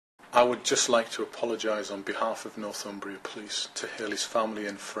I would just like to apologise on behalf of Northumbria Police to Hayley's family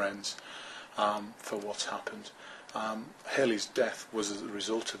and friends for what's happened. Hayley's death was as a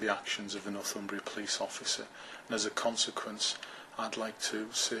result of the actions of a Northumbria Police officer, and as a consequence I'd like to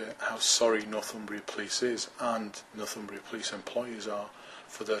say how sorry Northumbria Police is and Northumbria Police employees are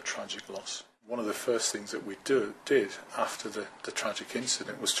for their tragic loss. One of the first things that we did after the tragic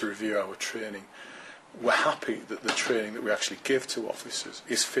incident was to review our training. We're happy that the training that we actually give to officers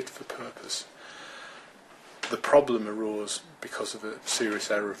is fit for purpose. The problem arose because of a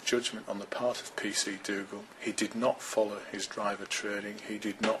serious error of judgment on the part of PC Dougal. He did not follow his driver training, he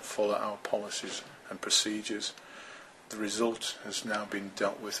did not follow our policies and procedures. The result has now been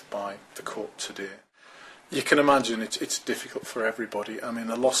dealt with by the court today. You can imagine it's difficult for everybody. I mean,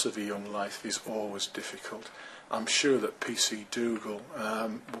 the loss of a young life is always difficult. I'm sure that PC Dougal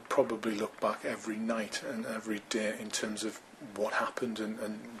will probably look back every night and every day in terms of what happened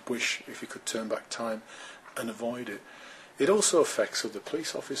and wish if he could turn back time and avoid it. It also affects other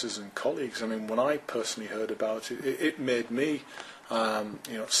police officers and colleagues. I mean, when I personally heard about it, it made me,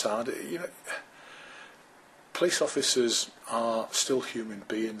 sad. Police officers are still human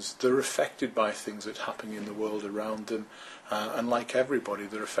beings. They're affected by things that happen in the world around them, and like everybody,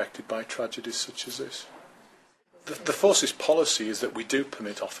 they're affected by tragedies such as this. The force's policy is that we do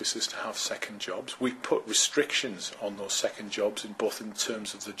permit officers to have second jobs. We put restrictions on those second jobs, both in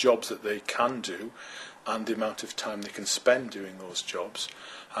terms of the jobs that they can do and the amount of time they can spend doing those jobs.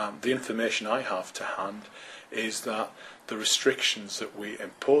 The information I have to hand is that the restrictions that we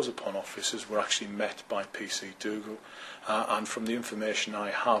impose upon officers were actually met by PC Dougal, and from the information I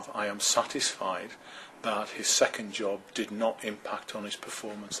have, I am satisfied that his second job did not impact on his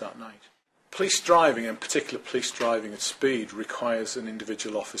performance that night. Police driving, in particular police driving at speed, requires an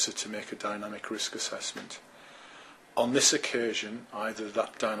individual officer to make a dynamic risk assessment. On this occasion, either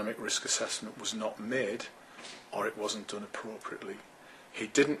that dynamic risk assessment was not made or it wasn't done appropriately. He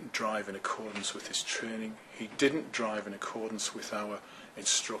didn't drive in accordance with his training, he didn't drive in accordance with our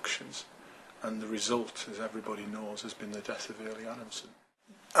instructions, and the result, as everybody knows, has been the death of Hayley Adamson.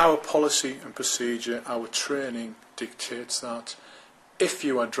 Our policy and procedure, our training dictates that if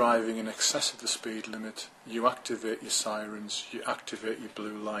you are driving in excess of the speed limit, you activate your sirens, you activate your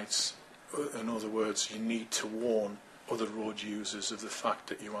blue lights. In other words, you need to warn other road users of the fact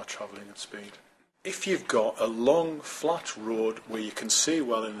that you are travelling at speed. If you've got a long, flat road where you can see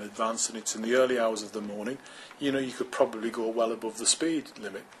well in advance and it's in the early hours of the morning, you could probably go well above the speed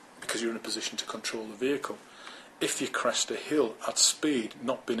limit because you're in a position to control the vehicle. If you crest a hill at speed,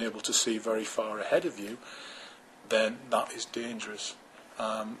 not being able to see very far ahead of you, then that is dangerous.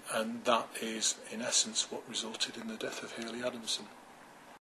 And that is, in essence, what resulted in the death of Hayley Adamson.